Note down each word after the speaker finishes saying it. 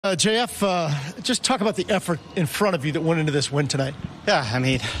JF, just talk about the effort in front of you that went into this win tonight. Yeah, I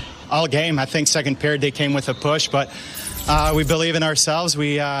mean, all game. I think second period they came with a push, but we believe in ourselves.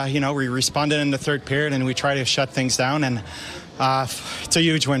 We responded in the third period and we try to shut things down. And it's a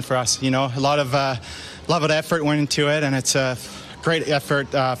huge win for us. A lot of effort went into it, and it's a great effort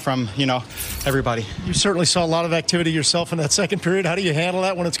from everybody. You certainly saw a lot of activity yourself in that second period. How do you handle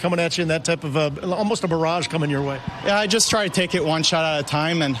that when it's coming at you in that type of almost a barrage coming your way? Yeah, I just try to take it one shot at a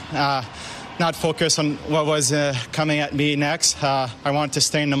time and not focus on what was coming at me next. I wanted to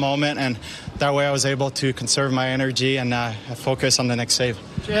stay in the moment, and that way I was able to conserve my energy and focus on the next save.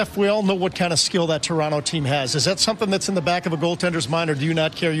 Jeff, we all know what kind of skill that Toronto team has. Is that something that's in the back of a goaltender's mind, or do you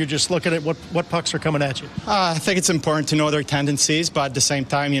not care? You just look at it, what pucks are coming at you? I think it's important to know their tendencies, but at the same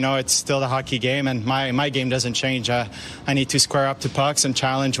time, it's still the hockey game, and my game doesn't change. I need to square up to pucks and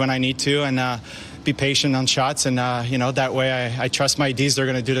challenge when I need to, and be patient on shots, and that way I trust my Ds. They're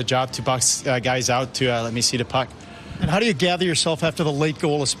going to do the job to box guys out to let me see the puck. And how do you gather yourself after the late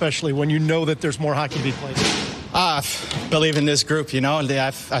goal, especially when you know that there's more hockey to be played? Believe in this group.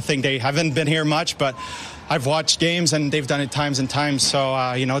 I think they haven't been here much, but I've watched games and they've done it times and times. So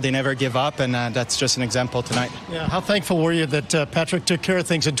they never give up, and that's just an example tonight. Yeah, how thankful were you that Patrick took care of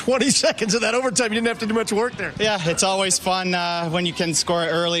things in 20 seconds of that overtime? You didn't have to do much work there. Yeah, it's always fun when you can score an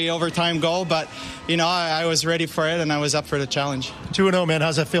early overtime goal, but I was ready for it and I was up for the challenge. 2-0, man.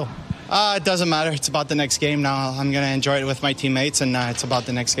 How's that feel? It doesn't matter. It's about the next game now. I'm going to enjoy it with my teammates, and it's about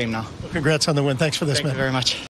the next game now. Well, congrats on the win. Thanks for this, man. Thank you very much.